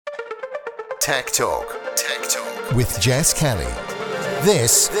Tech Talk. Tech Talk with Jess Kelly.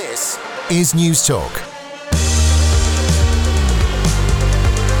 This is News Talk.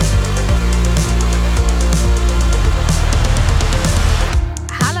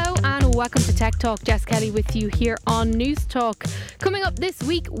 Welcome to Tech Talk. Jess Kelly with you here on News Talk. Coming up this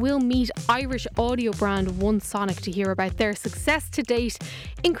week, we'll meet Irish audio brand OneSonic to hear about their success to date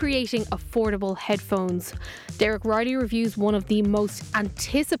in creating affordable headphones. Derek Riley reviews one of the most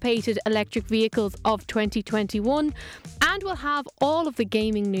anticipated electric vehicles of 2021. And we'll have all of the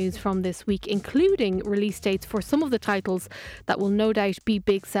gaming news from this week, including release dates for some of the titles that will no doubt be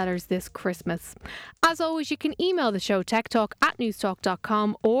big sellers this Christmas. As always, you can email the show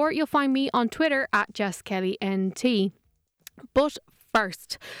techtalk@newstalk.com, or you'll find me on Twitter @JessKellyNT. But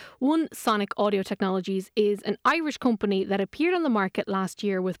first, OneSonic Audio Technologies is an Irish company that appeared on the market last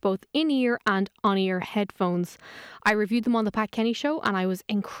year with both in-ear and on-ear headphones. I reviewed them on the Pat Kenny Show and I was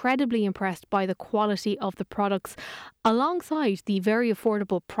incredibly impressed by the quality of the products alongside the very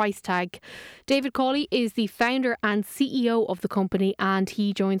affordable price tag. David Cawley is the founder and CEO of the company and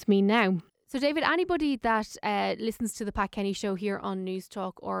he joins me now. So David, anybody that listens to the Pat Kenny Show here on News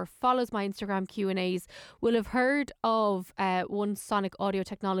Talk or follows my Instagram Q&As will have heard of OneSonic Audio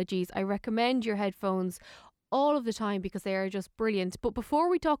Technologies. I recommend your headphones all of the time because they are just brilliant. But before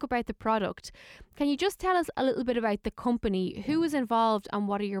we talk about the product, can you just tell us a little bit about the company, who is involved and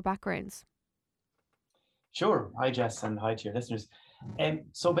what are your backgrounds? Sure. Hi Jess and hi to your listeners.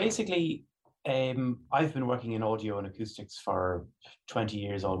 So basically, I've been working in audio and acoustics for 20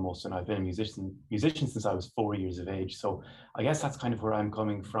 years almost, and I've been a musician since I was 4 years of age. So I guess that's kind of where I'm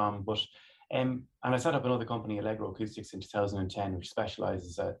coming from. But and I set up another company, Allegro Acoustics, in 2010, which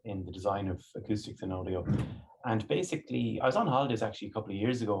specializes in the design of acoustics and audio. And basically, I was on holidays actually a couple of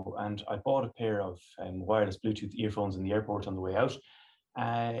years ago, and I bought a pair of wireless Bluetooth earphones in the airport on the way out.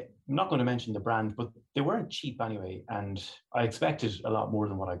 I'm not going to mention the brand, but they weren't cheap anyway, and I expected a lot more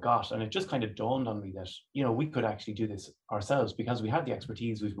than what I got. And it just kind of dawned on me that, you know, we could actually do this ourselves because we had the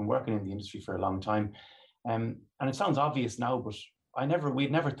expertise. We've been working in the industry for a long time, and it sounds obvious now, but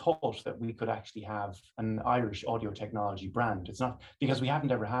we'd never thought that we could actually have an Irish audio technology brand. It's not because we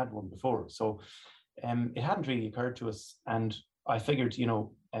haven't ever had one before, so it hadn't really occurred to us. And I figured, you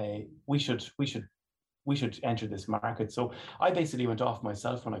know, we should enter this market. So I basically went off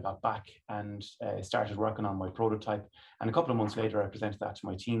myself when I got back and started working on my prototype. And a couple of months later, I presented that to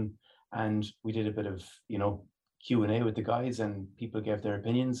my team, and we did a bit of, you know, Q&A with the guys, and people gave their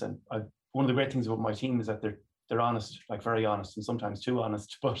opinions. And one of the great things about my team is that they're honest, like very honest, and sometimes too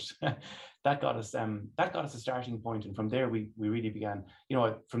honest. But that got us a starting point. And from there, we really began. You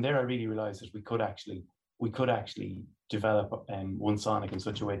know, from there, I really realized that we could actually develop OneSonic in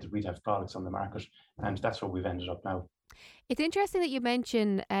such a way that we'd have products on the market, and that's where we've ended up now. It's interesting that you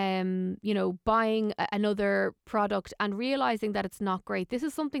mention, you know, buying another product and realizing that it's not great. This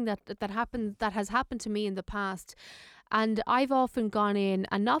is something that has happened to me in the past, and I've often gone in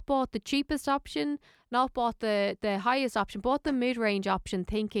and not bought the cheapest option, not bought the highest option, bought the mid-range option,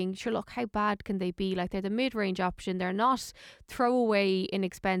 thinking, sure, look, how bad can they be? Like, they're the mid-range option, they're not throwaway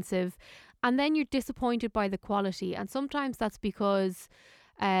inexpensive. And then you're disappointed by the quality. And sometimes that's because,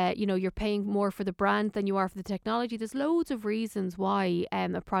 you know, you're paying more for the brand than you are for the technology. There's loads of reasons why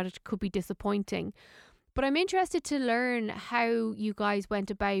a product could be disappointing. But I'm interested to learn how you guys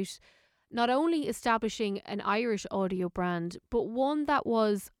went about not only establishing an Irish audio brand, but one that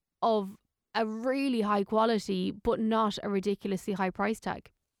was of a really high quality, but not a ridiculously high price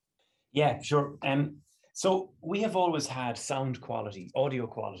tag. Yeah, sure. So we have always had sound quality, audio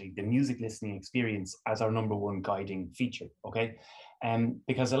quality, the music listening experience as our number one guiding feature, okay?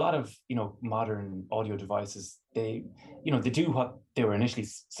 Because a lot of, you know, modern audio devices, they do what they were initially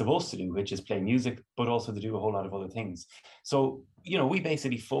supposed to do, which is play music, but also they do a whole lot of other things. So, you know, we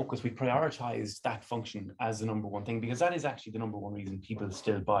basically we prioritized that function as the number one thing, because that is actually the number one reason people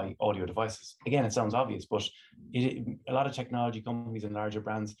still buy audio devices. Again, it sounds obvious, but a lot of technology companies and larger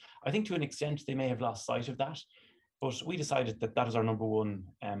brands, I think to an extent, they may have lost sight of that. But we decided that is our number one,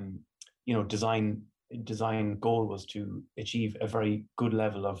 you know, design goal was to achieve a very good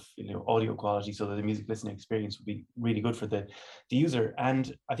level of, you know, audio quality so that the music listening experience would be really good for the user.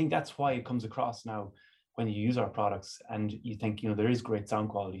 And I think that's why it comes across now when you use our products and you think, you know, there is great sound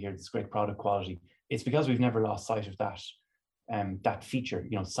quality here, there's great product quality. It's because we've never lost sight of that feature,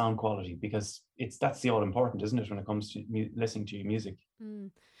 you know, sound quality, because that's the all important, isn't it, when it comes to listening to your music.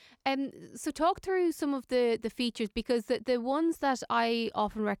 So talk through some of the features, because the ones that I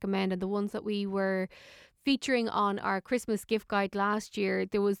often recommend and the ones that we were featuring on our Christmas gift guide last year,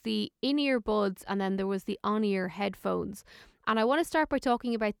 there was the in-ear buds and then there was the on-ear headphones. And I want to start by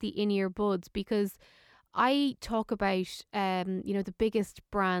talking about the in-ear buds, because I talk about, the biggest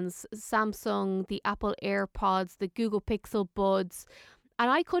brands, Samsung, the Apple AirPods, the Google Pixel Buds, and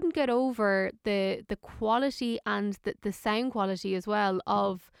I couldn't get over the quality and the sound quality as well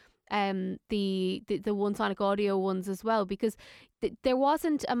of the One Sonic Audio ones as well, because there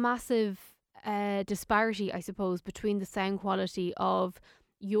wasn't a massive disparity, I suppose, between the sound quality of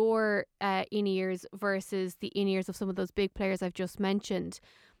your in-ears versus the in-ears of some of those big players I've just mentioned.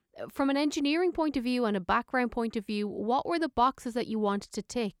 From an engineering point of view and a background point of view, what were the boxes that you wanted to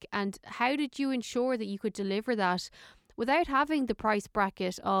tick, and how did you ensure that you could deliver that without having the price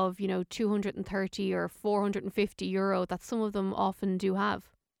bracket of 230 or 450 euro that some of them often do have?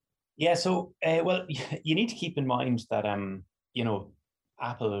 Yeah, so well, you need to keep in mind that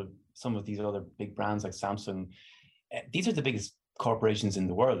Apple, some of these other big brands like Samsung, these are the biggest corporations in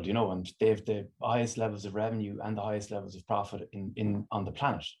the world, and they have the highest levels of revenue and the highest levels of profit in on the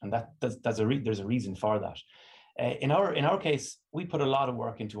planet, and there's a reason for that. In our case, we put a lot of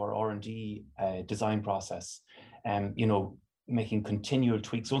work into our R&D design process, and making continual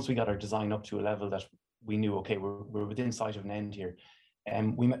tweaks. Once we got our design up to a level that we knew, okay, we're within sight of an end here,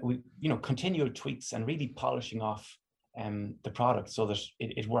 and we continual tweaks and really polishing off the product so that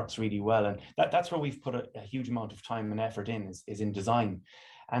it works really well. And that's where we've put a huge amount of time and effort in, is in design.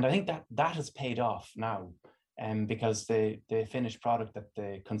 And I think that has paid off now, because the finished product that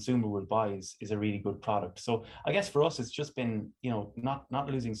the consumer will buy is a really good product. So I guess for us, it's just been, not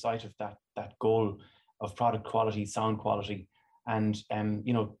losing sight of that goal of product quality, sound quality, and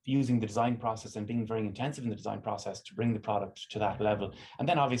using the design process and being very intensive in the design process to bring the product to that level. And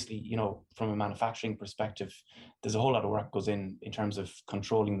then obviously, from a manufacturing perspective, there's a whole lot of work goes in terms of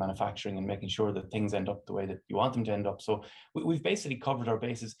controlling manufacturing and making sure that things end up the way that you want them to end up. So we've basically covered our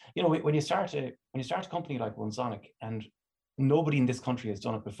bases. When you start a company like One Sonic, and nobody in this country has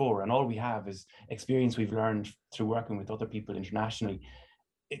done it before, and all we have is experience we've learned through working with other people internationally.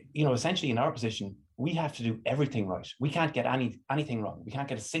 Essentially in our position, we have to do everything right. We can't get anything wrong. We can't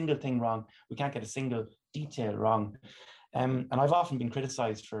get a single thing wrong. We can't get a single detail wrong. And I've often been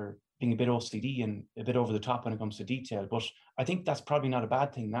criticized for being a bit OCD and a bit over the top when it comes to detail. But I think that's probably not a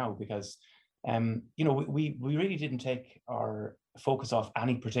bad thing now, because, we really didn't take our focus off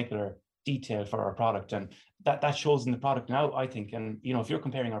any particular detail for our product, and that shows in the product now, I think. And if you're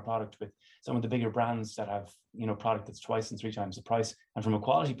comparing our product with some of the bigger brands that have product that's twice and three times the price, and from a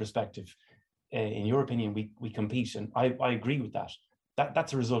quality perspective, in your opinion, we compete, and I agree with that.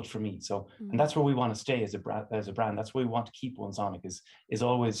 That's a result for me. So and that's where we want to stay as a brand. That's where we want to keep One Sonic, is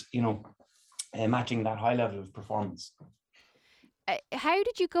always matching that high level of performance. How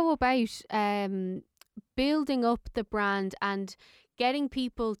did you go about building up the brand and getting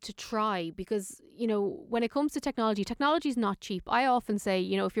people to try? Because when it comes to technology is not cheap. I often say,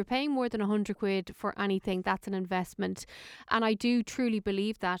 if you're paying more than 100 quid for anything, that's an investment, and I do truly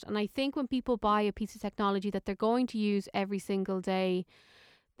believe that. And I think when people buy a piece of technology that they're going to use every single day,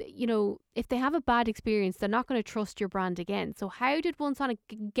 if they have a bad experience, they're not going to trust your brand again. So how did One Sonic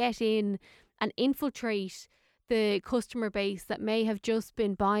get in and infiltrate the customer base that may have just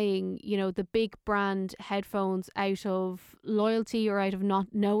been buying, the big brand headphones out of loyalty or out of not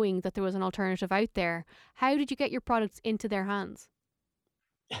knowing that there was an alternative out there? How did you get your products into their hands?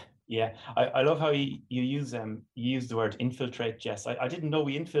 Yeah, I love how you use the word infiltrate, Jess. I didn't know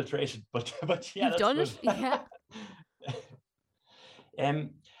we infiltrated, but yeah, you've done it. Yeah.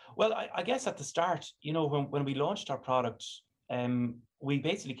 Well, I guess at the start, when we launched our product, we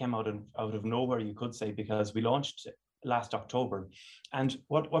basically came out of nowhere, you could say, because we launched last October. And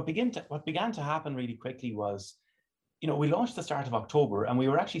what began to happen really quickly was, we launched the start of October, and we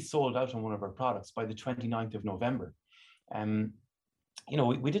were actually sold out on one of our products by the 29th of November.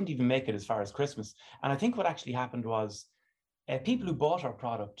 We didn't even make it as far as Christmas. And I think what actually happened was people who bought our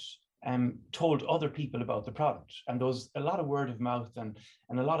product told other people about the product, and there was a lot of word of mouth and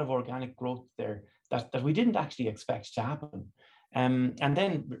a lot of organic growth there that we didn't actually expect to happen. And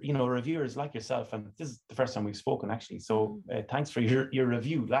then, reviewers like yourself, and this is the first time we've spoken actually, so thanks for your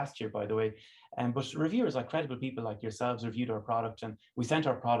review last year, by the way. But reviewers, like credible people like yourselves, reviewed our product, and we sent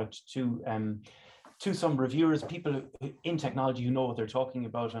our product to some reviewers, people in technology who know what they're talking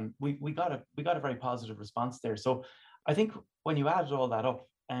about, and we got a very positive response there. So I think when you added all that up,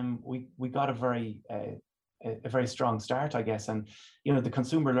 we got a very strong start, I guess, and the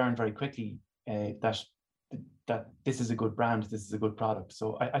consumer learned very quickly that this is a good brand, this is a good product.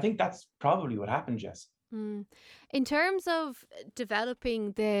 So I think that's probably what happened, Jess. In terms of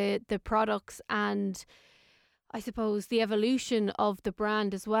developing the products, and I suppose, the evolution of the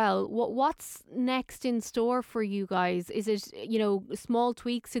brand as well. What's next in store for you guys? Is it, small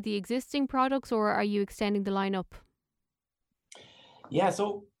tweaks to the existing products, or are you extending the lineup? Yeah,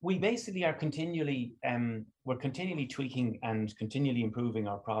 so we basically are continually we're continually tweaking and continually improving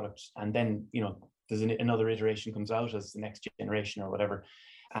our products, and then there's another iteration comes out as the next generation or whatever.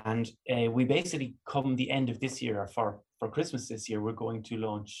 And we basically, come the end of this year, or for Christmas this year, we're going to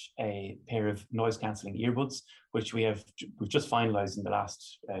launch a pair of noise cancelling earbuds, which we've just finalized in the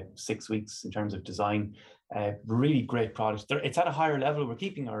last 6 weeks in terms of design. Really great product. It's at a higher level. We're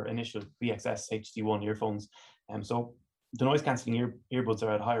keeping our initial VXS HD1 earphones, so the noise cancelling earbuds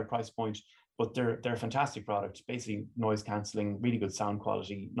are at a higher price point, but they're a fantastic product. Basically, noise cancelling, really good sound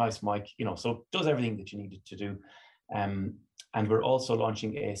quality, nice mic, so it does everything that you need it to do. And we're also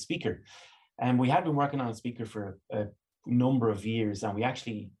launching a speaker. And we had been working on a speaker for a number of years, and we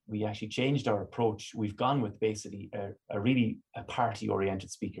actually changed our approach. We've gone with basically a party-oriented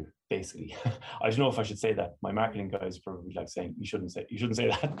speaker, basically. I don't know if I should say that. My marketing guys probably like saying you shouldn't say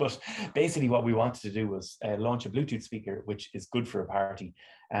that. But basically, what we wanted to do was launch a Bluetooth speaker, which is good for a party,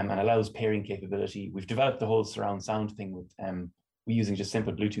 and allows pairing capability. We've developed the whole surround sound thing with we're using just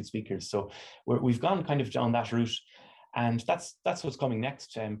simple Bluetooth speakers. So we've gone kind of down that route. And that's what's coming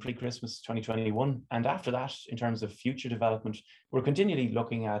next, pre-Christmas 2021. And after that, in terms of future development, we're continually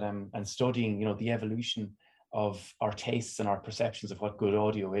looking at and studying, the evolution of our tastes and our perceptions of what good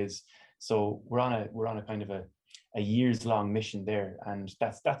audio is. So we're on a kind of a years-long mission there, and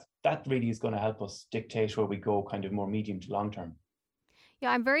that really is going to help us dictate where we go, kind of more medium to long term.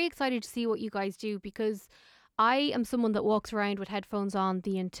 Yeah, I'm very excited to see what you guys do, because I am someone that walks around with headphones on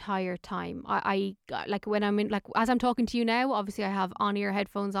the entire time. I like when I'm in, like as I'm talking to you now, obviously I have on-ear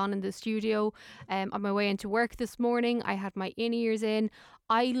headphones on in the studio. On my way into work this morning, I had my in-ears in.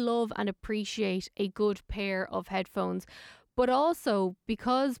 I love and appreciate a good pair of headphones. But also,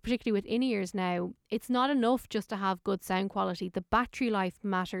 because particularly with in-ears now, it's not enough just to have good sound quality. The battery life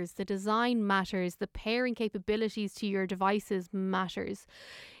matters, the design matters, the pairing capabilities to your devices matters.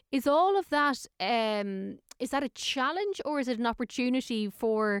 Is all of that, is that a challenge, or is it an opportunity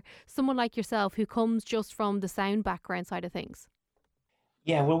for someone like yourself who comes just from the sound background side of things?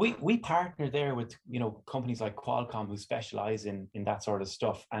 Yeah, well, we partner there with companies like Qualcomm, who specialize in that sort of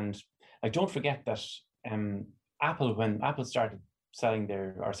stuff. And like, don't forget that when Apple started selling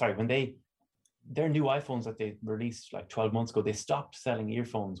their new iPhones that they released like 12 months ago, they stopped selling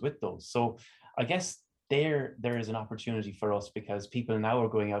earphones with those. So I guess there is an opportunity for us, because people now are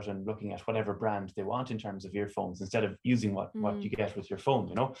going out and looking at whatever brand they want in terms of earphones, instead of using what you get with your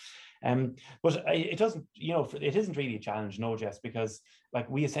phone, But it doesn't, it isn't really a challenge, no, Jess, because like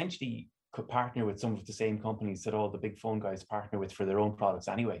we essentially could partner with some of the same companies that all the big phone guys partner with for their own products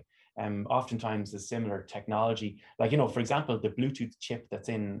anyway. Oftentimes there's similar technology, like, for example, the Bluetooth chip that's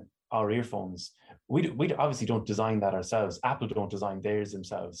in our earphones, we obviously don't design that ourselves. Apple don't design theirs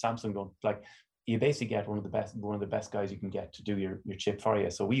themselves. Samsung don't. Like, you basically get one of the best guys you can get to do your chip for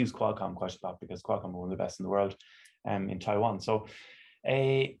you. So we use Qualcomm quite a lot, because Qualcomm are one of the best in the world in Taiwan. So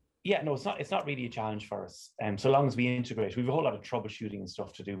yeah, no, it's not really a challenge for us. So long as we integrate, we have a whole lot of troubleshooting and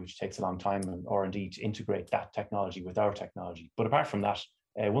stuff to do, which takes a long time, or indeed to integrate that technology with our technology. But apart from that,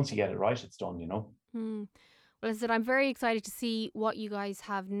 once you get it right, it's done, Well, as I said, I'm very excited to see what you guys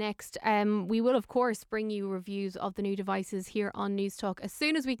have next. We will, of course, bring you reviews of the new devices here on News Talk as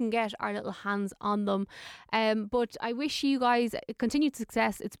soon as we can get our little hands on them. But I wish you guys continued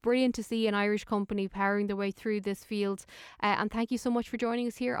success. It's brilliant to see an Irish company powering their way through this field. And thank you so much for joining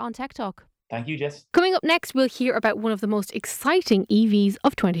us here on Tech Talk. Thank you, Jess. Coming up next, we'll hear about one of the most exciting EVs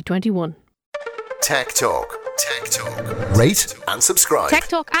of 2021. Tech Talk. Tech Talk. Rate and subscribe.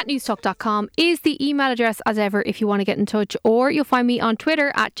 techtalk@newstalk.com is the email address as ever if you want to get in touch, or you'll find me on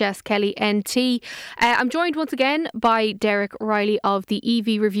Twitter @JessKellyNT. I'm joined once again by Derek Riley of the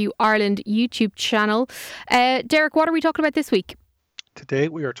EV Review Ireland YouTube channel. Derek, what are we talking about this week? Today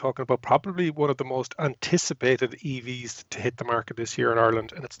we are talking about probably one of the most anticipated EVs to hit the market this year in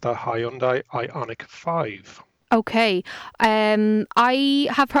Ireland, and it's the Hyundai Ioniq 5. Okay. I've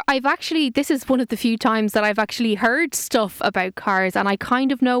actually, this is one of the few times that I've actually heard stuff about cars, and I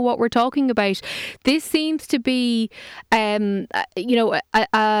kind of know what we're talking about. This seems to be, a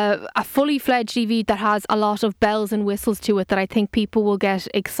fully fledged EV that has a lot of bells and whistles to it that I think people will get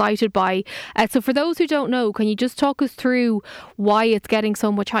excited by. So for those who don't know, can you just talk us through why it's getting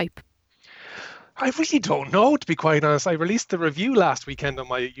so much hype? I really don't know, to be quite honest. I released the review last weekend on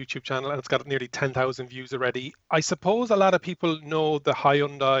my YouTube channel, and it's got nearly 10,000 views already. I suppose a lot of people know the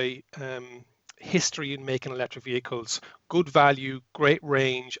Hyundai history in making electric vehicles, good value, great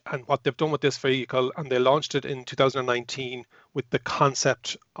range, and what they've done with this vehicle, and they launched it in 2019 with the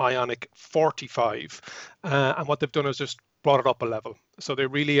Concept Ioniq 45, and what they've done is just brought it up a level. So they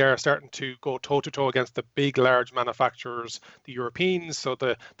really are starting to go toe-to-toe against the big, large manufacturers, the Europeans, so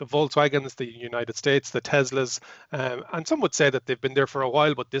the Volkswagens, the United States, the Teslas, and some would say that they've been there for a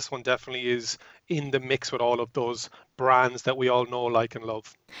while, but this one definitely is in the mix with all of those brands that we all know, like, and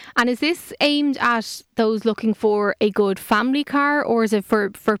love. And is this aimed at those looking for a good family car, or is it for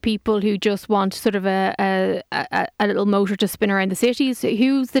people who just want sort of a little motor to spin around the cities?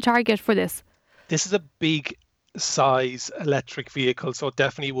 Who's the target for this? This is a big size electric vehicle, so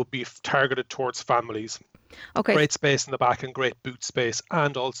definitely would be targeted towards families. Okay. Great space in the back and great boot space,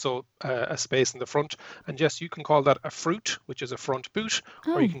 and also a space in the front. And yes, you can call that a fruit, which is a front boot,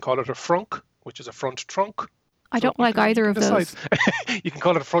 or you can call it a frunk, which is a front trunk. I don't like either of those. You can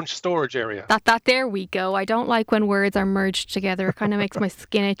call it a front storage area. That there we go. I don't like when words are merged together. It kind of makes my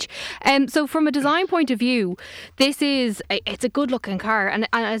skin itch. So from a design point of view, it's a good looking car. And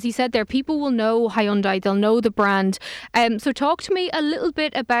as you said there, people will know Hyundai, they'll know the brand. So talk to me a little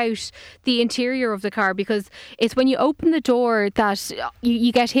bit about the interior of the car, because it's when you open the door that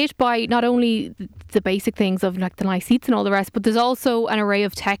you get hit by not only the basic things of like the nice seats and all the rest, but there's also an array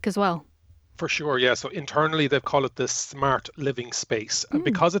of tech as well. For sure, yeah. So internally, they've called it the smart living space. And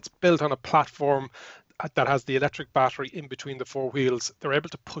because it's built on a platform that has the electric battery in between the four wheels, they're able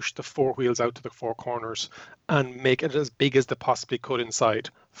to push the four wheels out to the four corners and make it as big as they possibly could inside.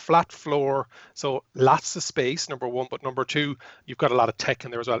 Flat floor, so lots of space, number one. But number two, you've got a lot of tech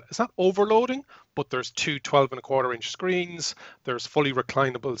in there as well. It's not overloading, but there's two 12.25-inch screens. There's fully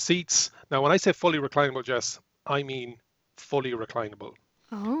reclinable seats. Now, when I say fully reclinable, Jess, I mean fully reclinable.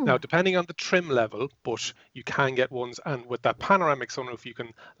 Oh. Now, depending on the trim level, but you can get ones, and with that panoramic sunroof, you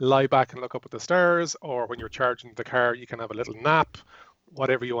can lie back and look up at the stars, or when you're charging the car, you can have a little nap,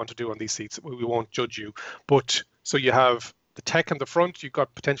 whatever you want to do on these seats. We won't judge you. But so you have the tech in the front, you've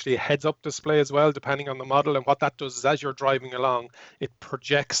got potentially a heads-up display as well, depending on the model. And what that does is as you're driving along, it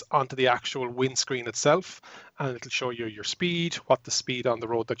projects onto the actual windscreen itself, and it'll show you your speed, what the speed on the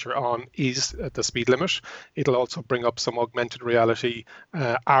road that you're on is at the speed limit. It'll also bring up some augmented reality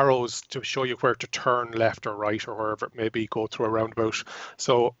arrows to show you where to turn left or right, or wherever it may be, go through a roundabout.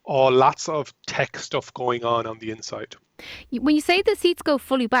 So lots of tech stuff going on the inside. When you say the seats go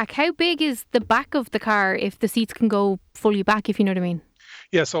fully back, how big is the back of the car if the seats can go fully back, if you know what I mean?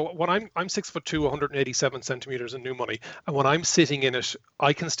 Yeah, so when I'm 6'2", 187 centimeters in new money, and when I'm sitting in it,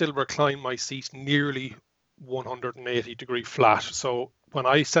 I can still recline my seat nearly 180 degree flat. So when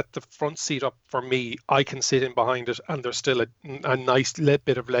I set the front seat up for me, I can sit in behind it, and there's still a nice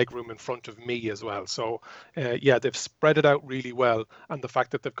bit of leg room in front of me as well. So yeah, they've spread it out really well, and the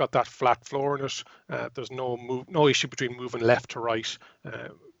fact that they've got that flat floor in it, there's no issue between moving left to right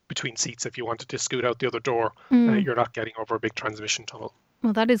between seats. If you wanted to scoot out the other door, you're not getting over a big transmission tunnel.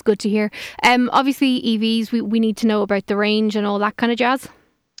 Well, that is good to hear. Obviously, EVs, we need to know about the range and all that kind of jazz.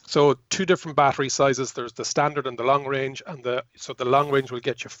 So two different battery sizes. There's the standard and the long range, and the long range will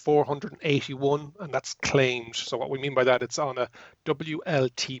get you 481, and that's claimed. So what we mean by that, it's on a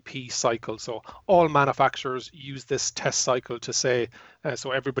WLTP cycle. So all manufacturers use this test cycle to say,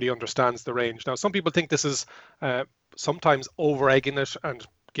 so everybody understands the range. Now, some people think this is sometimes over-egging it and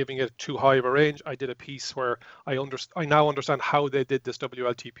giving it too high of a range. I did a piece where I now understand how they did this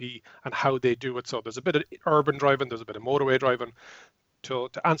WLTP and how they do it. So there's a bit of urban driving, there's a bit of motorway driving. To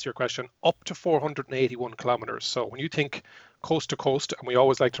answer your question, up to 481 kilometres. So when you think coast to coast, and we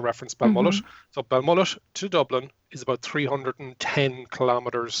always like to reference Balmullet, so Balmullet to Dublin is about 310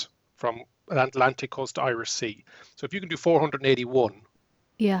 kilometres from Atlantic coast to Irish Sea. So if you can do 481,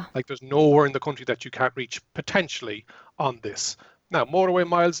 yeah, like there's nowhere in the country that you can't reach potentially on this. Now, motorway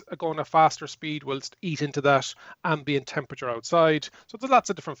miles are going at a faster speed will eat into that ambient temperature outside. So there's lots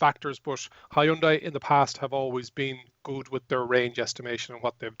of different factors, but Hyundai in the past have always been good with their range estimation and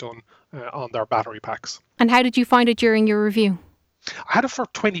what they've done on their battery packs. And how did you find it during your review? I had it for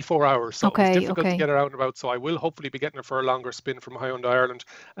 24 hours, so it's difficult to get around and about. So I will hopefully be getting it for a longer spin from Hyundai Ireland.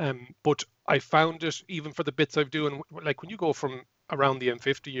 But I found it, even for the bits I've doing, like when you go from around the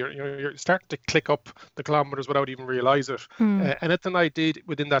M50, you're starting to click up the kilometres without even realise it. Anything I did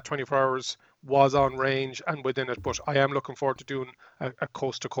within that 24 hours was on range and within it, but I am looking forward to doing a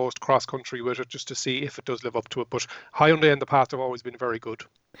coast-to-coast cross-country with it just to see if it does live up to it. But Hyundai in the past have always been very good.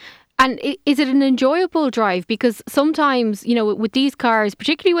 And is it an enjoyable drive? Because sometimes, with these cars,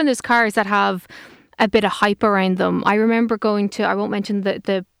 particularly when there's cars that have a bit of hype around them. I remember going to, I won't mention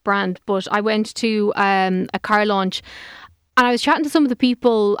the brand, but I went to a car launch, And I was chatting to some of the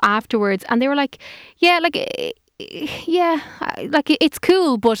people afterwards, and they were like, yeah, like it's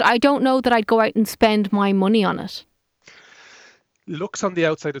cool, but I don't know that I'd go out and spend my money on it. Looks on the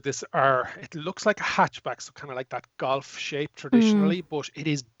outside of this it looks like a hatchback, so kind of like that Golf shape traditionally, but it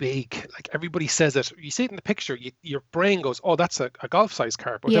is big. Like everybody says it. You see it in the picture, your brain goes, oh, that's a golf size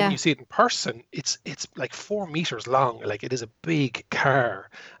car. But then when you see it in person, it's like 4 meters long. Like it is a big car.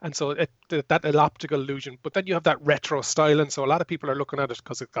 And so that optical illusion, but then you have that retro styling. So a lot of people are looking at it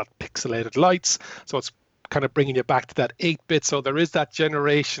because it's got pixelated lights. So it's kind of bringing you back to that 8-bit. So there is that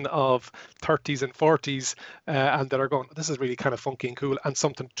generation of 30s and 40s and that are going, this is really kind of funky and cool, and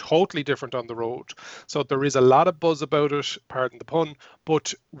something totally different on the road. So there is a lot of buzz about it, pardon the pun,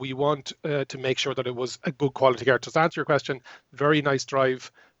 but we want to make sure that it was a good quality car. To answer your question, very nice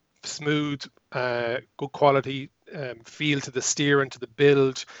drive, smooth, good quality feel to the steer and to the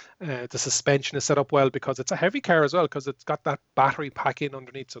build. The suspension is set up well because it's a heavy car as well, because it's got that battery pack in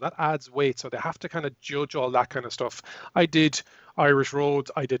underneath, so that adds weight. So they have to kind of judge all that kind of stuff. I did Irish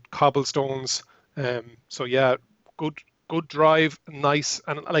roads, I did cobblestones. So yeah, good drive, nice,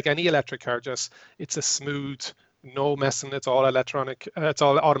 and like any electric car, just it's a smooth, no messing. It's all electronic. It's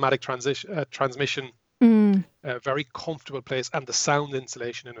all automatic transmission. Very comfortable place, and the sound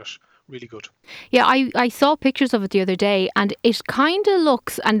insulation in it really good. Yeah, I saw pictures of it the other day, and it kind of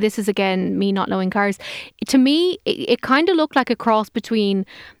looks, and this is again me not knowing cars, to me it kind of looked like a cross between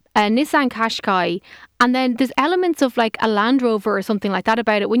a Nissan Qashqai, and then there's elements of like a Land Rover or something like that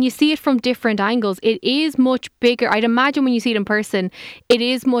about it. When you see it from different angles, it is much bigger. I'd imagine when you see it in person, it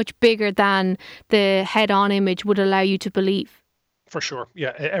is much bigger than the head-on image would allow you to believe. For sure.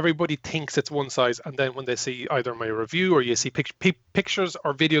 Yeah, everybody thinks it's one size, and then when they see either my review or you see pictures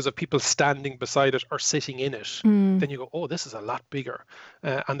or videos of people standing beside it or sitting in it, then you go, oh, this is a lot bigger.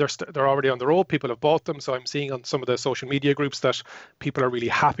 And they're already on the road. People have bought them. So I'm seeing on some of the social media groups that people are really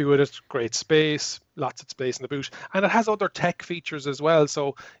happy with it. Great space, lots of space in the boot. And it has other tech features as well.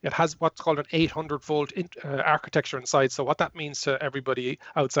 So it has what's called an 800-volt architecture inside. So what that means to everybody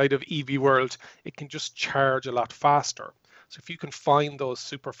outside of EV world, it can just charge a lot faster. So if you can find those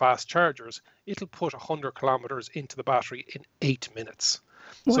super fast chargers, it'll put 100 kilometers into the battery in 8 minutes.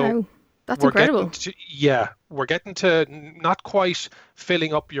 Wow, so that's incredible. We're getting to not quite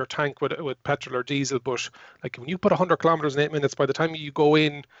filling up your tank with petrol or diesel, but like when you put 100 kilometers in 8 minutes, by the time you go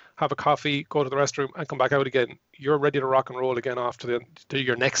in, have a coffee, go to the restroom and come back out again, you're ready to rock and roll again off to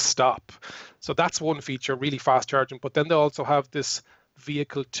your next stop. So that's one feature, really fast charging. But then they also have this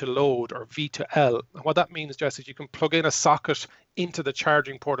vehicle to load, or V2L. And what that means, Jess, is you can plug in a socket into the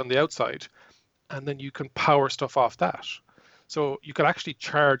charging port on the outside, and then you can power stuff off that. So you could actually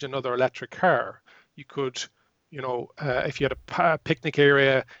charge another electric car. You could, if you had a picnic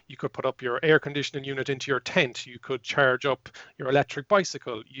area, you could put up your air conditioning unit into your tent. You could charge up your electric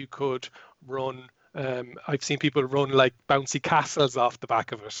bicycle. You could run, I've seen people run like bouncy castles off the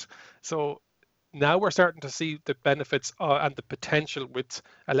back of it. So now we're starting to see the benefits and the potential with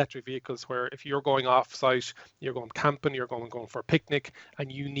electric vehicles, where if you're going off site, you're going camping, you're going for a picnic,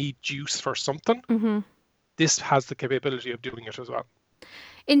 and you need juice for something, this has the capability of doing it as well.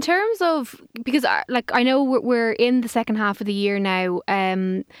 In terms of, because I know we're in the second half of the year now,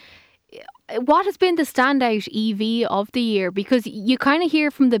 what has been the standout EV of the year? Because you kind of hear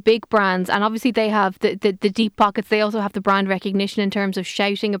from the big brands, and obviously they have the deep pockets. They also have the brand recognition in terms of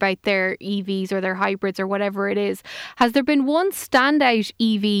shouting about their EVs or their hybrids or whatever it is. Has there been one standout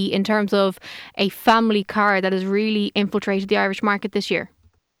EV in terms of a family car that has really infiltrated the Irish market this year?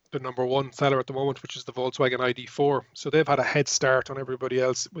 The number one seller at the moment, which is the Volkswagen ID4. So they've had a head start on everybody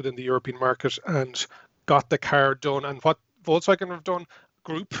else within the European market and got the car done. And what Volkswagen have done,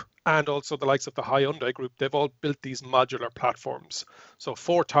 Group, and also the likes of the Hyundai Group, they've all built these modular platforms. So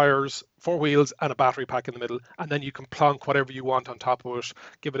 4 tires, 4 wheels, and a battery pack in the middle. And then you can plonk whatever you want on top of it.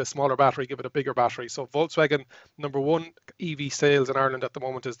 Give it a smaller battery, give it a bigger battery. So Volkswagen, number one EV sales in Ireland at the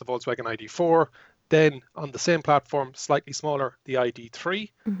moment is the Volkswagen ID4. Then on the same platform, slightly smaller, the ID3.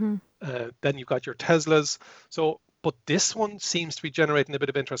 Then you've got your Teslas. But this one seems to be generating a bit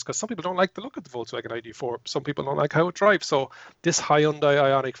of interest because some people don't like the look of the Volkswagen ID4. Some people don't like how it drives. So this Hyundai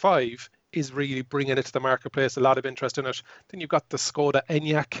Ioniq 5 is really bringing it to the marketplace, a lot of interest in it. Then you've got the Skoda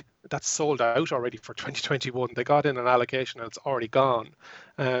Enyaq that's sold out already for 2021. They got in an allocation and it's already gone.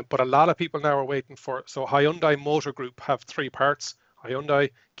 But a lot of people now are waiting for, so Hyundai Motor Group have 3 parts,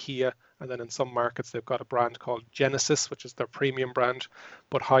 Hyundai, Kia, and then in some markets they've got a brand called Genesis, which is their premium brand.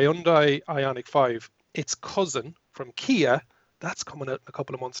 But Hyundai Ioniq 5, its cousin from Kia, that's coming out in a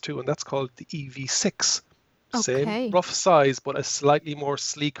couple of months too, and that's called the EV6. Same rough size, but a slightly more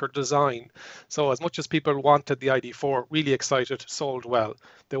sleeker design. So as much as people wanted the ID4, really excited, sold well.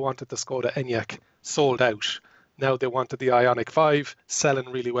 They wanted the Skoda Enyaq, sold out. Now they wanted the Ioniq 5, selling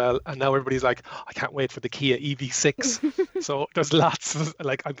really well. And now everybody's like, I can't wait for the Kia EV6. So there's lots of,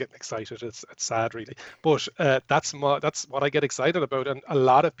 like, I'm getting excited. It's sad, really. But that's what I get excited about. And a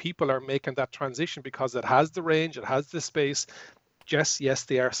lot of people are making that transition because it has the range, it has the space. Yes,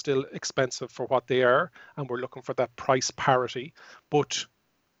 they are still expensive for what they are. And we're looking for that price parity. But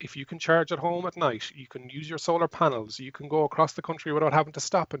if you can charge at home at night, you can use your solar panels, you can go across the country without having to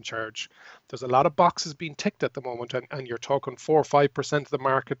stop and charge. There's a lot of boxes being ticked at the moment, and you're talking 4 or 5% of the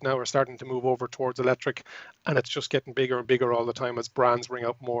market now are starting to move over towards electric, and it's just getting bigger and bigger all the time as brands bring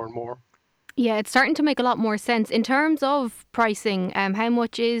out more and more. Yeah, it's starting to make a lot more sense. In terms of pricing, how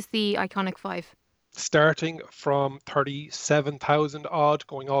much is the Ioniq 5? Starting from 37,000 odd,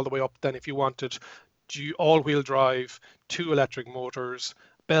 going all the way up. Then if you wanted all-wheel drive, 2 electric motors,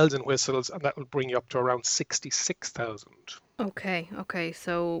 bells and whistles, and that will bring you up to around 66,000. Okay,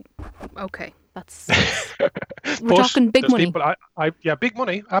 that's we're talking big money. People, big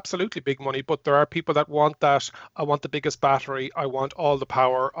money, absolutely big money. But there are people that want that. I want the biggest battery. I want all the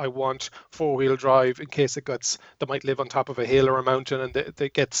power. I want 4-wheel drive in case they might live on top of a hill or a mountain and they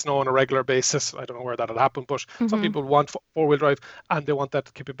get snow on a regular basis. I don't know where that'll happen, but some people want 4-wheel drive and they want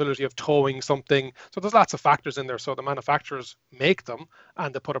that capability of towing something. So there's lots of factors in there. So the manufacturers make them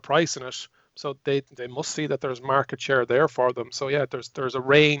and they put a price in it. So they must see that there's market share there for them. So yeah, there's a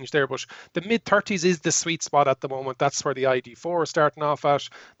range there, but the mid-30s is the sweet spot at the moment. That's where the ID4 is starting off at.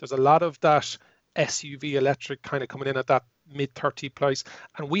 There's a lot of that SUV electric kind of coming in at that mid-30 price,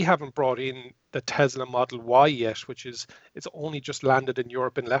 and we haven't brought in the Tesla Model Y yet, which it's only just landed in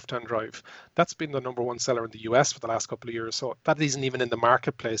Europe in left-hand drive. That's been the number one seller in the US for the last couple of years, so that isn't even in the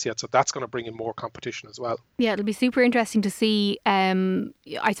marketplace yet, so that's going to bring in more competition as well. Yeah, it'll be super interesting to see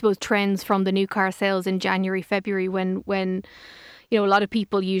I suppose trends from the new car sales in January, February, when a lot of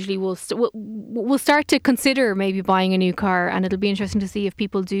people usually will start to consider maybe buying a new car, and it'll be interesting to see if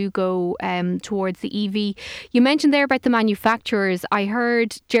people do go towards the EV. You mentioned there about the manufacturers. I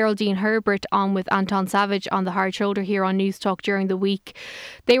heard Geraldine Herbert on with Anton Savage on the Hard Shoulder here on News Talk during the week.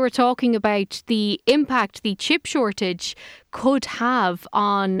 They were talking about the impact the chip shortage could have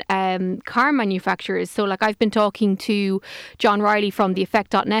on car manufacturers. So like I've been talking to John Riley from the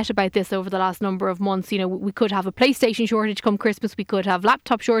Effect.net about this over the last number of months. We could have a PlayStation shortage come Christmas. We could have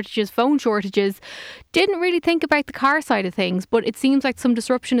laptop shortages, phone shortages. Didn't really think about the car side of things, but it seems like some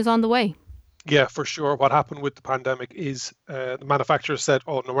disruption is on the way. Yeah, for sure. What happened with the pandemic is the manufacturers said,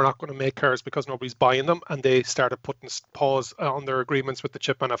 oh, no, we're not going to make cars because nobody's buying them. And they started putting pause on their agreements with the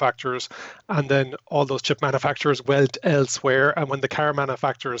chip manufacturers. And then all those chip manufacturers went elsewhere. And when the car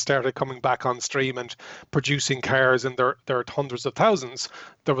manufacturers started coming back on stream and producing cars in their hundreds of thousands,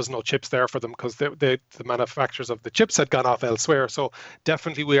 there was no chips there for them because the manufacturers of the chips had gone off elsewhere. So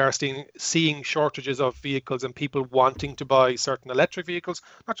definitely we are seeing shortages of vehicles and people wanting to buy certain electric vehicles,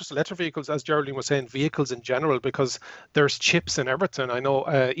 not just electric vehicles, as Geraldine was saying, vehicles in general, because there's chips in everything. I know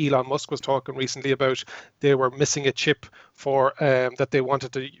Elon Musk was talking recently about they were missing a chip for that they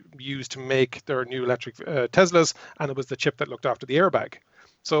wanted to use to make their new electric Teslas, and it was the chip that looked after the airbag.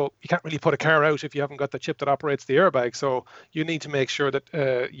 So you can't really put a car out if you haven't got the chip that operates the airbag. So you need to make sure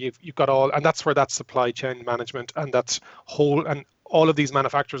that you've got all, and that's where that supply chain management and that whole, and all of these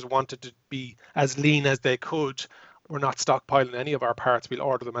manufacturers wanted to be as lean as they could. We're not stockpiling any of our parts. We'll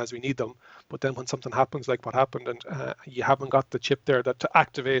order them as we need them. But then when something happens like what happened and you haven't got the chip there that to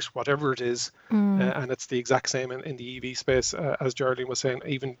activate whatever it is, and it's the exact same in the EV space, as Geraldine was saying,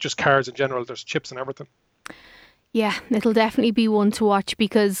 even just cars in general, there's chips and everything. Yeah, it'll definitely be one to watch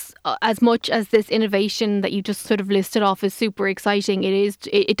because as much as this innovation that you just sort of listed off is super exciting,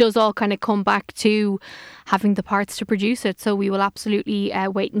 it does all kind of come back to having the parts to produce it. So we will absolutely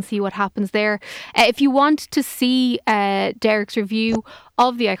wait and see what happens there. If you want to see Derek's review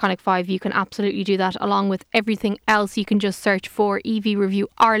of the Ioniq 5, you can absolutely do that along with everything else. You can just search for EV Review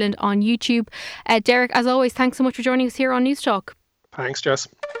Ireland on YouTube. Derek, as always, thanks so much for joining us here on News Talk. Thanks, Jess.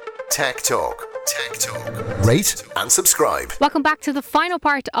 Tech Talk. Rate and subscribe. Welcome back to the final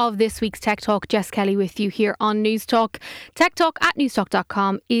part of this week's Tech Talk. Jess Kelly with you here on News Talk.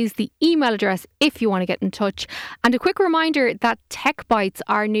 techtalk@newstalk.com is the email address if you want to get in touch. And a quick reminder that Tech Bites,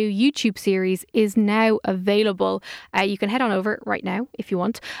 our new YouTube series, is now available. You can head on over right now if you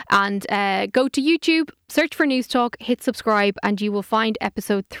want and go to YouTube, search for News Talk, hit subscribe, and you will find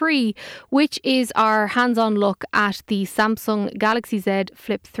episode 3, which is our hands-on look at the Samsung Galaxy Z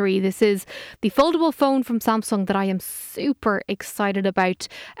Flip 3. This is the foldable phone from Samsung that I am super excited about.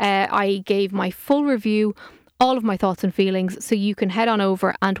 I gave my full review all of my thoughts and feelings. So you can head on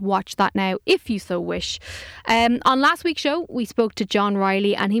over and watch that now if you so wish. On last week's show, we spoke to John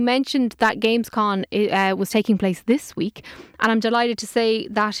Riley, and he mentioned that Gamescom was taking place this week. And I'm delighted to say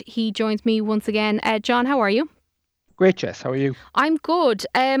that he joins me once again. John, how are you? Great, Jess. How are you? I'm good.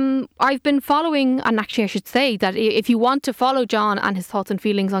 I've been following, and actually I should say that if you want to follow John and his thoughts and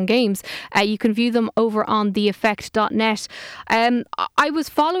feelings on games, you can view them over on theeffect.net. I was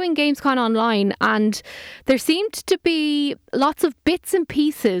following Gamescom online, and there seemed to be lots of bits and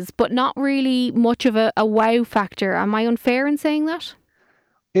pieces, but not really much of a wow factor. Am I unfair in saying that?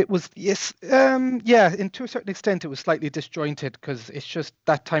 It was, yes, and to a certain extent it was slightly disjointed because it's just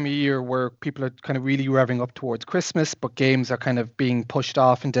that time of year where people are kind of really revving up towards Christmas, but games are kind of being pushed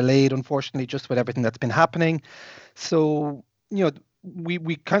off and delayed, unfortunately, just with everything that's been happening. So, there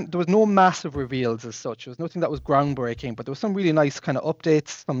was no massive reveals as such. There was nothing that was groundbreaking, but there was some really nice kind of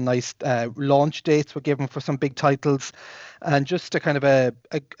updates, some nice launch dates were given for some big titles, and just a kind of a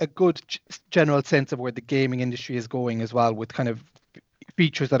good general sense of where the gaming industry is going as well, with kind of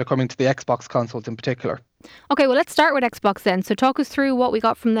features that are coming to the Xbox consoles in particular. Okay, well, let's start with Xbox then. So talk us through what we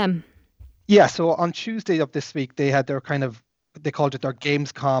got from them. Yeah, so on Tuesday of this week, they had they called it their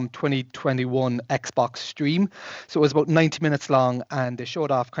Gamescom 2021 Xbox stream. So it was about 90 minutes long, and they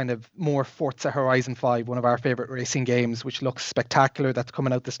showed off kind of more Forza Horizon 5, one of our favorite racing games, which looks spectacular. That's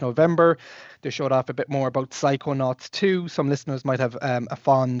coming out this November. They showed off a bit more about Psychonauts 2. Some listeners might have a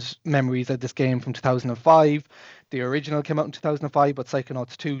fond memories of this game from 2005. The original came out in 2005, but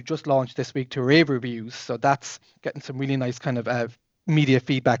Psychonauts 2 just launched this week to rave reviews. So that's getting some really nice kind of media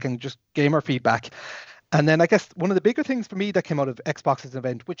feedback and just gamer feedback. And then I guess one of the bigger things for me that came out of Xbox's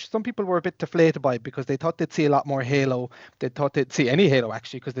event, which some people were a bit deflated by because they thought they'd see a lot more Halo. They thought they'd see any Halo,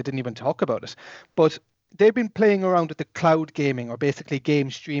 actually, because they didn't even talk about it. But they've been playing around with the cloud gaming, or basically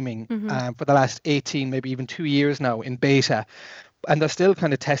game streaming, for the last 18, maybe even 2 years now in beta. And they're still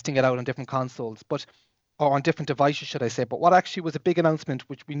kind of testing it out on different consoles. Or on different devices, should I say. But what actually was a big announcement,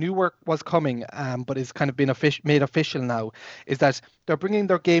 which we knew was coming, but is kind of been made official now, is that they're bringing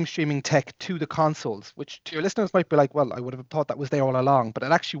their game streaming tech to the consoles, which to your listeners might be like, well, I would have thought that was there all along, but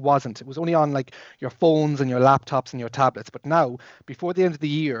it actually wasn't. It was only on like your phones and your laptops and your tablets. But now, before the end of the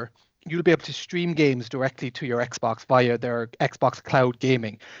year, you'll be able to stream games directly to your Xbox via their Xbox Cloud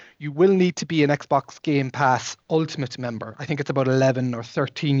Gaming. You will need to be an Xbox Game Pass Ultimate member. I think it's about 11 or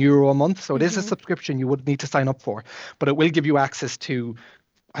 13 euro a month. So it is a subscription you would need to sign up for, but it will give you access to,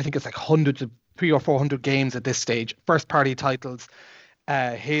 I think it's like hundreds of 300 or 400 games at this stage, first party titles.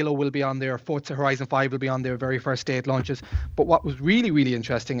 Halo will be on there. Forza Horizon 5 will be on their very first day it launches. But what was really, really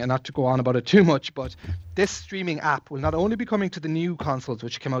interesting, and not to go on about it too much, but this streaming app will not only be coming to the new consoles,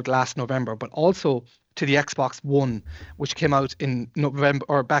 which came out last November, but also to the Xbox One, which came out in November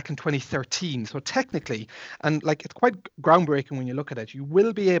or back in 2013. So technically, and like it's quite groundbreaking when you look at it, you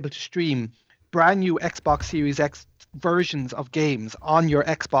will be able to stream brand new Xbox Series X versions of games on your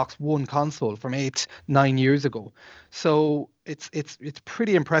Xbox One console from 8-9 years ago. So it's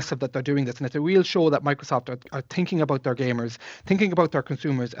pretty impressive that they're doing this, and it's a real show that Microsoft are thinking about their gamers, thinking about their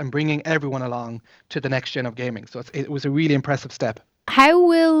consumers, and bringing everyone along to the next gen of gaming. So it was a really impressive step. How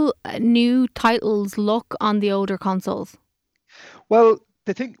will new titles look on the older consoles? Well,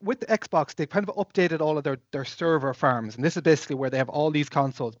 the thing with the Xbox, they've kind of updated all of their server farms, and this is basically where they have all these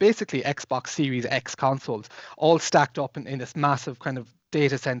consoles, basically Xbox Series X consoles, all stacked up in this massive kind of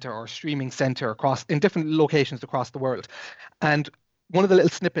data center or streaming center in different locations across the world. And one of the little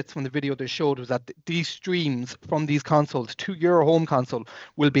snippets from the video they showed was that these streams from these consoles to your home console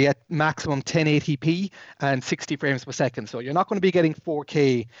will be at maximum 1080p and 60 frames per second. So you're not going to be getting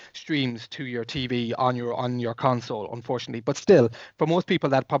 4K streams to your TV on your console, unfortunately. But still, for most people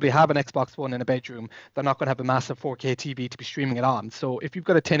that probably have an Xbox One in a bedroom, they're not going to have a massive 4K TV to be streaming it on. So if you've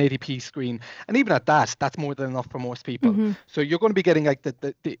got a 1080p screen, and even at that, that's more than enough for most people. So you're going to be getting like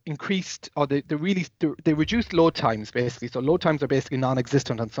the increased or the reduced load times, basically. So load times are basically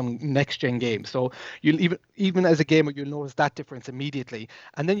non-existent on some next-gen games. So you'll even as a gamer, you'll notice that difference immediately.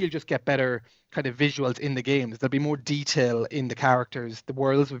 And then you'll just get better kind of visuals in the games. There'll be more detail in the characters. The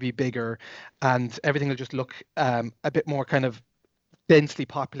worlds will be bigger, and everything will just look a bit more kind of densely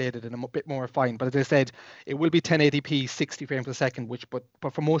populated and a bit more refined. But as I said, it will be 1080p, 60 frames per second, but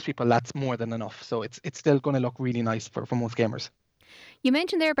for most people, that's more than enough. So it's still going to look really nice for most gamers. You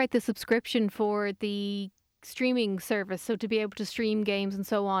mentioned there about the subscription for the streaming service, so to be able to stream games and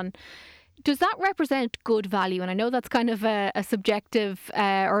so on. does that represent good value? And I know that's kind of a subjective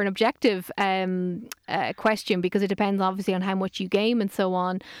or an objective question, because it depends obviously on how much you game and so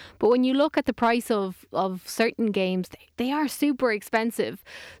on. But when you look at the price of certain games, they are super expensive.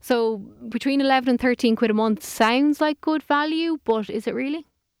 So between 11 and 13 quid a month sounds like good value, but is it really?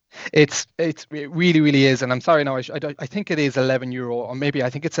 It really is, and I'm sorry now. I think it is €11, or maybe I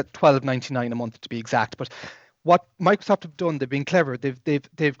think it's at $12.99 a month to be exact. But what Microsoft have done, they've been clever.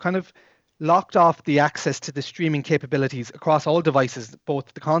 They've kind of locked off the access to the streaming capabilities across all devices,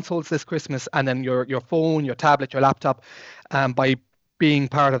 both the consoles this Christmas and then your phone, your tablet, your laptop, by being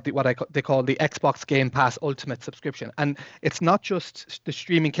part of they call the Xbox Game Pass Ultimate subscription. And it's not just the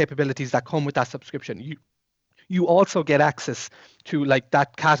streaming capabilities that come with that subscription. You also get access to like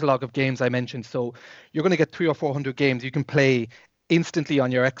that catalog of games I mentioned. So you're going to get 300 or 400 games you can play instantly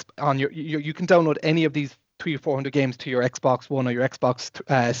on your you can download any of these 300 or 400 games to your Xbox One or your Xbox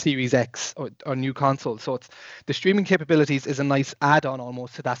Series X or new console. So it's the streaming capabilities is a nice add-on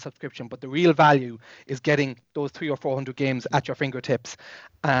almost to that subscription, but the real value is getting those 300 or 400 games at your fingertips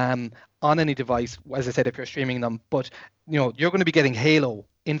on any device, as I said, if you're streaming them. But you're going to be getting Halo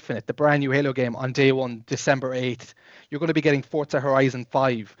Infinite, the brand new Halo game, on day one, December 8th. You're going to be getting Forza Horizon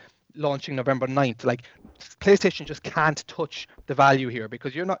 5 launching November 9th. Like, PlayStation just can't touch the value here,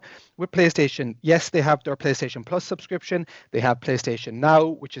 because you're not with PlayStation. Yes, they have their PlayStation Plus subscription, they have PlayStation Now,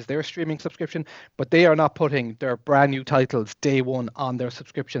 which is their streaming subscription, but they are not putting their brand new titles day one on their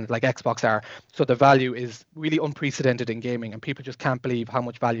subscriptions like Xbox are. So the value is really unprecedented in gaming, and people just can't believe how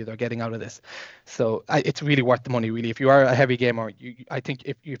much value they're getting out of this. So it's really worth the money, really. If you are a heavy gamer, I think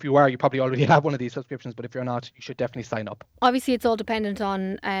if you are, you probably already have one of these subscriptions, but if you're not, you should definitely sign up. Obviously, it's all dependent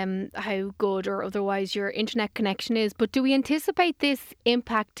on how good or otherwise your internet connection is, but do we anticipate this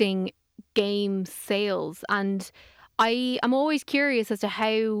impacting game sales? And I am always curious as to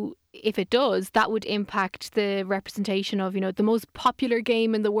how, if it does, that would impact the representation of, the most popular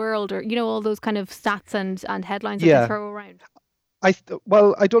game in the world, or, all those kind of stats and headlines that they throw around. I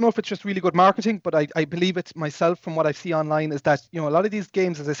don't know if it's just really good marketing, but I believe it myself from what I see online is that, a lot of these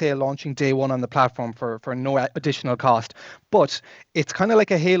games, as I say, are launching day one on the platform for no additional cost. But it's kind of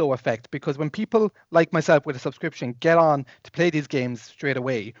like a halo effect, because when people like myself with a subscription get on to play these games straight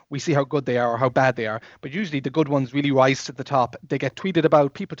away, we see how good they are or how bad they are. But usually the good ones really rise to the top. They get tweeted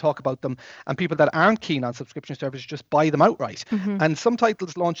about, people talk about them, and people that aren't keen on subscription services just buy them outright. Mm-hmm. And some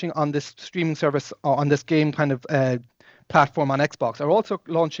titles launching on this streaming service or on this game kind of platform on Xbox are also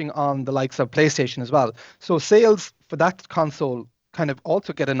launching on the likes of PlayStation as well. So sales for that console kind of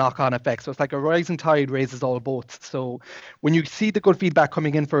also get a knock-on effect. So it's like a rising tide raises all boats. So when you see the good feedback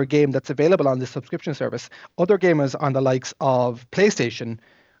coming in for a game that's available on this subscription service, other gamers on the likes of PlayStation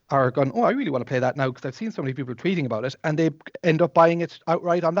are going, I really want to play that now because I've seen so many people tweeting about it, and they end up buying it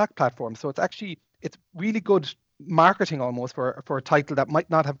outright on that platform. So it's really good marketing almost for a title that might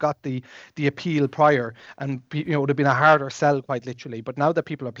not have got the appeal prior, and would have been a harder sell quite literally. But now that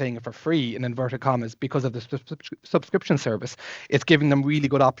people are playing it for free in inverted commas because of the subscription service, it's giving them really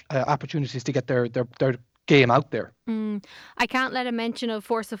good opportunities to get their game out there. I can't let a mention of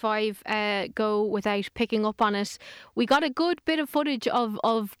Forza 5 go without picking up on it. We got a good bit of footage of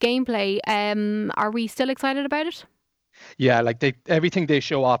gameplay. Are we still excited about it? Yeah, like everything they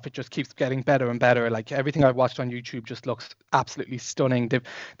show off, it just keeps getting better and better. Like everything I've watched on YouTube just looks absolutely stunning.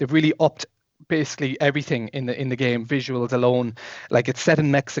 They've really upped basically everything in the game, visuals alone. Like, it's set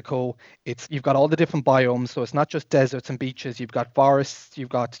in Mexico. You've got all the different biomes, so it's not just deserts and beaches. You've got forests, you've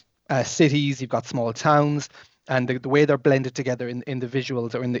got cities, you've got small towns. And the way they're blended together in the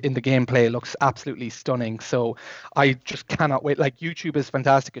visuals or in the gameplay looks absolutely stunning. So I just cannot wait. Like, YouTube is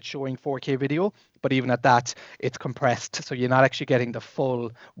fantastic at showing 4K video, but even at that, it's compressed. So you're not actually getting the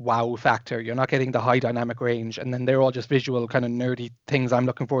full wow factor. You're not getting the high dynamic range. And then they're all just visual kind of nerdy things I'm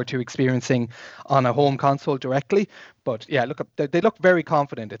looking forward to experiencing on a home console directly. But yeah, they look very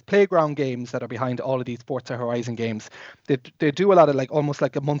confident. It's Playground Games that are behind all of these Forza Horizon games. They do a lot of almost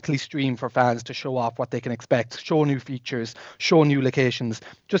like a monthly stream for fans to show off what they can expect, show new features, show new locations,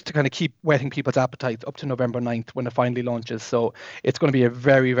 just to kind of keep whetting people's appetites up to November 9th when it finally launches. So it's going to be a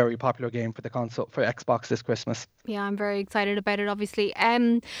very, very popular game for the console, for Xbox this Christmas. Yeah, I'm very excited about it, obviously.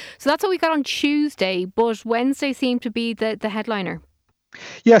 So that's what we got on Tuesday, but Wednesday seemed to be the headliner.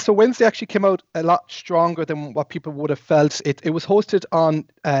 Yeah, so Wednesday actually came out a lot stronger than what people would have felt. It was hosted on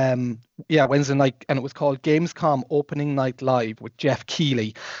Wednesday night, and it was called Gamescom Opening Night Live with Jeff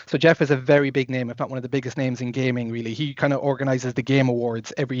Keighley. So Jeff is a very big name, if not one of the biggest names in gaming, really. He kind of organizes the Game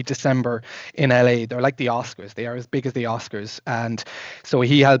Awards every December in LA. They're like the Oscars. They are as big as the Oscars. And so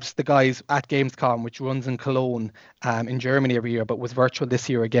he helps the guys at Gamescom, which runs in Cologne in Germany every year, but was virtual this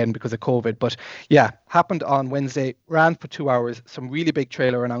year again because of COVID. But yeah, happened on Wednesday, ran for 2 hours, some really big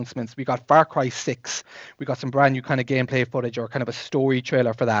trailer announcements. We got Far Cry 6. We got some brand new kind of gameplay footage or kind of a story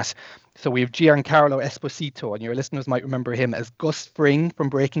trailer for that. So we have Giancarlo Esposito, and your listeners might remember him as Gus Fring from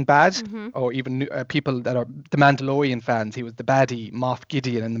Breaking Bad, or even people that are the Mandalorian fans. He was the baddie Moff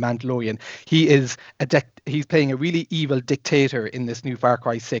Gideon in the Mandalorian. He is he's playing a really evil dictator in this new Far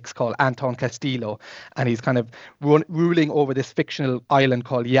Cry 6 called Anton Castillo, and he's kind of ruling over this fictional island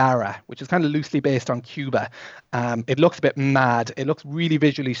called Yara, which is kind of loosely based on Cuba. It looks a bit mad. It looks really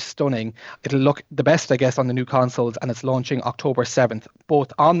visually stunning. It'll look the best, I guess, on the new consoles, and it's launching October 7th,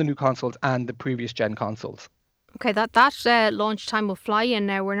 both on the new consoles and the previous gen consoles. Okay, that launch time will fly in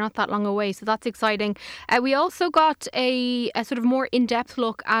now. We're not that long away, so that's exciting. We also got a sort of more in-depth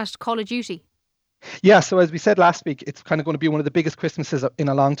look at Call of Duty. Yeah, so as we said last week, it's kind of going to be one of the biggest Christmases in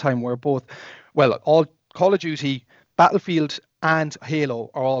a long time, where all Call of Duty, Battlefield and Halo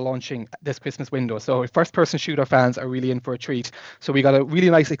are all launching this Christmas window. So first-person shooter fans are really in for a treat. So we got a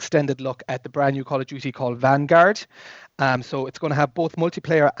really nice extended look at the brand new Call of Duty called Vanguard. So it's going to have both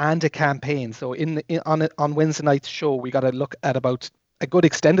multiplayer and a campaign. So on Wednesday night's show, we got a look at about a good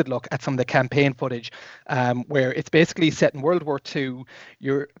extended look at some of the campaign footage, where it's basically set in World War II.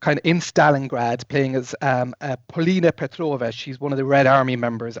 You're kind of in Stalingrad playing as Polina Petrova. She's one of the Red Army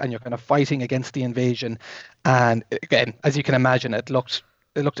members, and you're kind of fighting against the invasion. And again, as you can imagine, it looked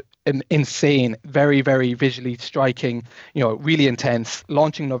insane, very, very visually striking, really intense,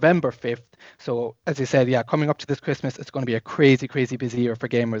 launching November 5th. So as I said, coming up to this Christmas, it's going to be a crazy, crazy busy year for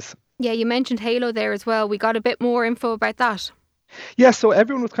gamers. Yeah, you mentioned Halo there as well. We got a bit more info about that. Yeah, so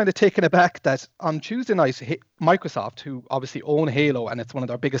everyone was kind of taken aback that on Tuesday night, Microsoft, who obviously own Halo, and it's one of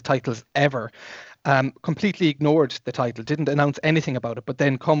their biggest titles ever, completely ignored the title, didn't announce anything about it. But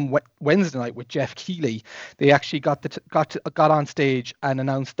then come Wednesday night with Jeff Keighley, they actually got on stage and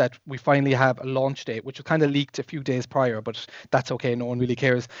announced that we finally have a launch date, which was kind of leaked a few days prior, but that's okay, no one really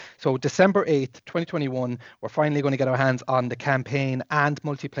cares. So December 8th, 2021, we're finally going to get our hands on the campaign and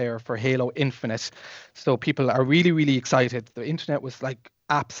multiplayer for Halo Infinite. So people are really, really excited. The internet was like,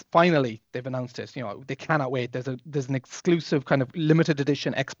 apps, finally they've announced it. They cannot wait. There's an exclusive kind of limited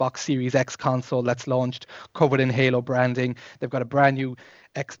edition Xbox Series X console that's launched, covered in Halo branding. They've got a brand new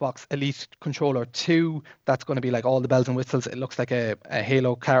Xbox Elite Controller 2 that's going to be like all the bells and whistles. It looks like a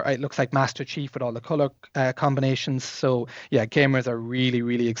Halo car. It looks like Master Chief with all the color combinations. So yeah, gamers are really,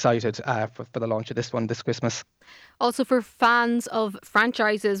 really excited for the launch of this one this Christmas. Also, for fans of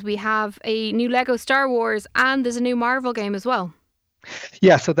franchises, we have a new Lego Star Wars, and there's a new Marvel game as well.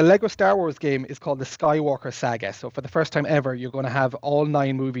 Yeah, so the Lego Star Wars game is called the Skywalker Saga. So for the first time ever, you're going to have all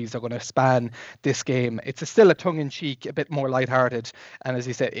 9 movies are going to span this game. It's still a tongue-in-cheek, a bit more lighthearted. And as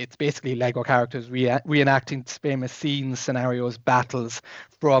you said, it's basically Lego characters reenacting famous scenes, scenarios, battles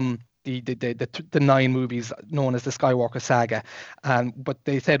from the 9 movies known as the Skywalker Saga. But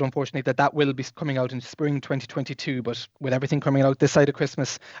they said, unfortunately, that will be coming out in spring 2022. But with everything coming out this side of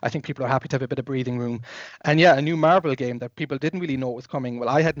Christmas, I think people are happy to have a bit of breathing room. And yeah, a new Marvel game that people didn't really know was coming. Well,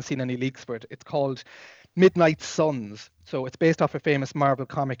 I hadn't seen any leaks for it. It's called Midnight Suns. So it's based off a famous Marvel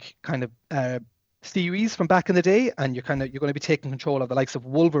comic kind of series from back in the day, and you're going to be taking control of the likes of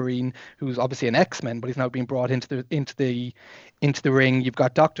Wolverine, who's obviously an X-Men, but he's now being brought into the ring. You've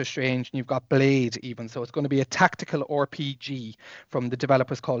got Doctor Strange, and you've got Blade even. So it's going to be a tactical RPG from the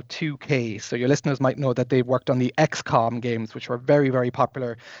developers called 2K. So your listeners might know that they've worked on the XCOM games, which were very, very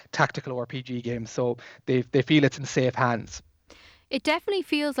popular tactical RPG games. So they feel it's in safe hands. It definitely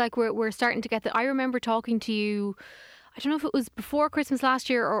feels like we're starting to get that. I remember talking to you, I don't know if it was before Christmas last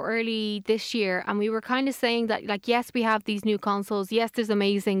year or early this year, and we were kind of saying that, like, yes, we have these new consoles. Yes, it's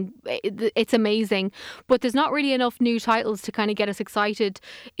amazing, but there's not really enough new titles to kind of get us excited.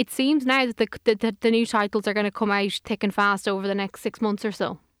 It seems now that the new titles are going to come out thick and fast over the next 6 months or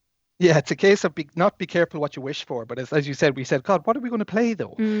so. Yeah, it's a case of not be careful what you wish for, but as you said, we said, God, what are we going to play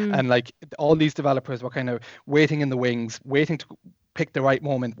though? And like all these developers were kind of waiting in the wings, waiting to pick the right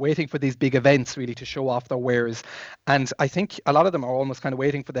moment, waiting for these big events really to show off their wares. And I think a lot of them are almost kind of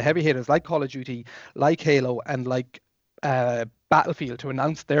waiting for the heavy hitters like Call of Duty, like Halo, and like Battlefield to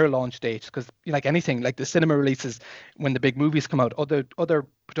announce their launch dates, because like anything, like the cinema releases when the big movies come out, other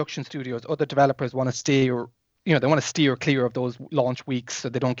production studios, other developers want to stay they want to steer clear of those launch weeks so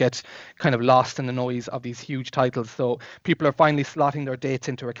they don't get kind of lost in the noise of these huge titles. So people are finally slotting their dates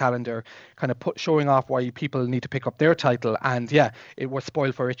into a calendar, kind of showing off why people need to pick up their title. And we're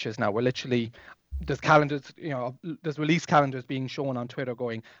spoiled for riches now. We're literally, there's calendars, there's release calendars being shown on Twitter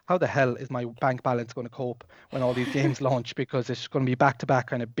going, how the hell is my bank balance going to cope when all these games launch? Because it's going to be back-to-back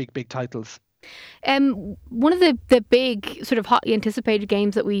kind of big titles. One of the big sort of hotly anticipated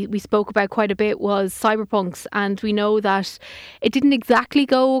games that we spoke about quite a bit was Cyberpunks, and we know that it didn't exactly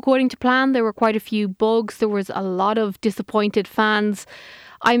go according to plan. There were quite a few bugs. There was a lot of disappointed fans.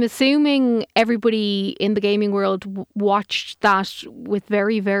 I'm assuming everybody in the gaming world watched that with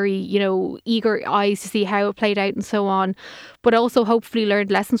very, very, eager eyes to see how it played out and so on, but also hopefully learned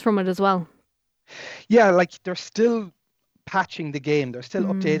lessons from it as well. Yeah, like they're still patching the game. They're still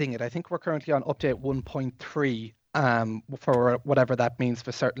updating it. I think we're currently on update 1.3 for whatever that means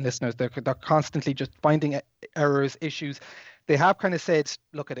for certain listeners. They're constantly just finding errors, issues. They have kind of said,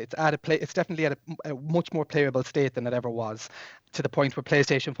 look at it, it's definitely at a much more playable state than it ever was, to the point where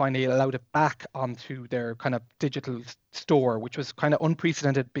PlayStation finally allowed it back onto their kind of digital store, which was kind of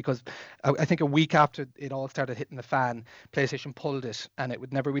unprecedented because I think a week after it all started hitting the fan, PlayStation pulled it, and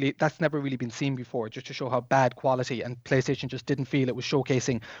that's never really been seen before, just to show how bad quality, and PlayStation just didn't feel it was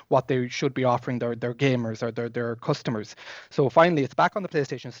showcasing what they should be offering their gamers or their customers. So finally it's back on the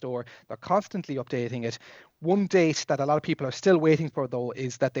PlayStation Store. They're constantly updating it. One date that a lot of people are still waiting for, though,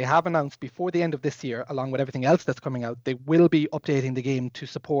 is that they have announced before the end of this year, along with everything else that's coming out, they will be updating the game to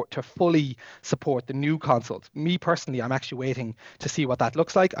fully support the new consoles. Me personally, I'm actually waiting to see what that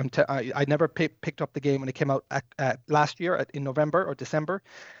looks like. I never picked up the game when it came out last year in November or December.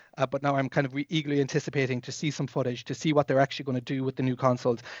 But now I'm kind of eagerly anticipating to see some footage, to see what they're actually going to do with the new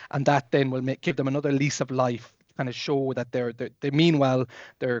consoles, and that then will give them another lease of life, kind of show that they mean well,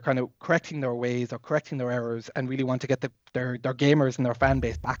 they're kind of correcting their ways or correcting their errors, and really want to get their gamers and their fan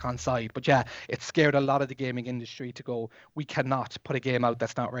base back on side. But it scared a lot of the gaming industry to go, we cannot put a game out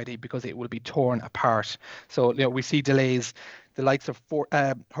that's not ready because it will be torn apart. So we see delays. The likes of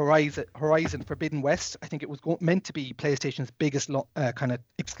Horizon Forbidden West, I think it was meant to be PlayStation's biggest kind of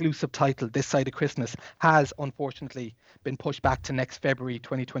exclusive title this side of Christmas, has unfortunately been pushed back to next February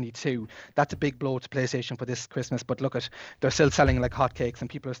 2022. That's a big blow to PlayStation for this Christmas, but look, they're still selling like hotcakes and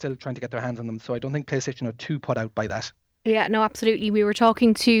people are still trying to get their hands on them. So I don't think PlayStation are too put out by that. Yeah, no, absolutely. We were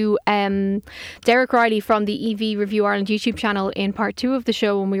talking to Derek Riley from the EV Review Ireland YouTube channel in part 2 of the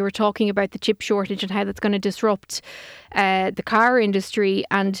show, and we were talking about the chip shortage and how that's going to disrupt the car industry.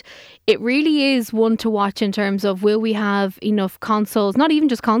 And it really is one to watch in terms of, will we have enough consoles, not even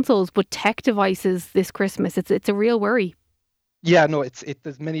just consoles, but tech devices this Christmas? It's a real worry. Yeah, no,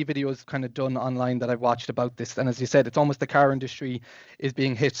 there's many videos kind of done online that I've watched about this, and as you said, it's almost the car industry is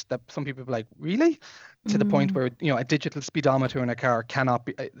being hit, that some people are like, really? To the point where a digital speedometer in a car can't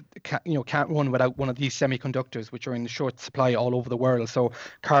run without one of these semiconductors, which are in short supply all over the world. So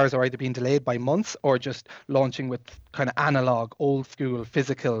cars are either being delayed by months or just launching with kind of analog, old school,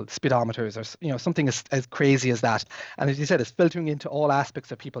 physical speedometers, or something as crazy as that. And as you said, it's filtering into all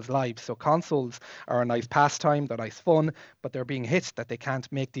aspects of people's lives. So consoles are a nice pastime, they're nice fun, but they're being hit that they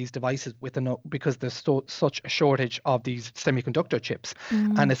can't make these devices because there's such a shortage of these semiconductor chips.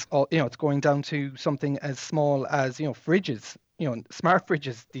 And it's all, it's going down to something as small as fridges. Smart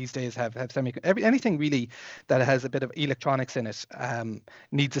fridges these days have anything really that has a bit of electronics in it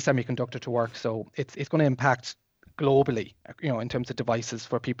needs a semiconductor to work. So it's going to impact globally, in terms of devices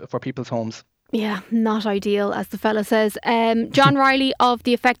for people's homes. Yeah, not ideal, as the fella says. John Riley of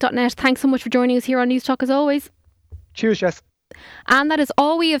theeffect.net, thanks so much for joining us here on News Talk as always. Cheers, Jess. And that is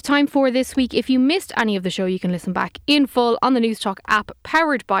all we have time for this week. If you missed any of the show, you can listen back in full on the News Talk app,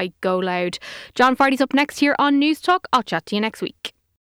 powered by Go Loud. John Friday's up next here on News Talk. I'll chat to you next week.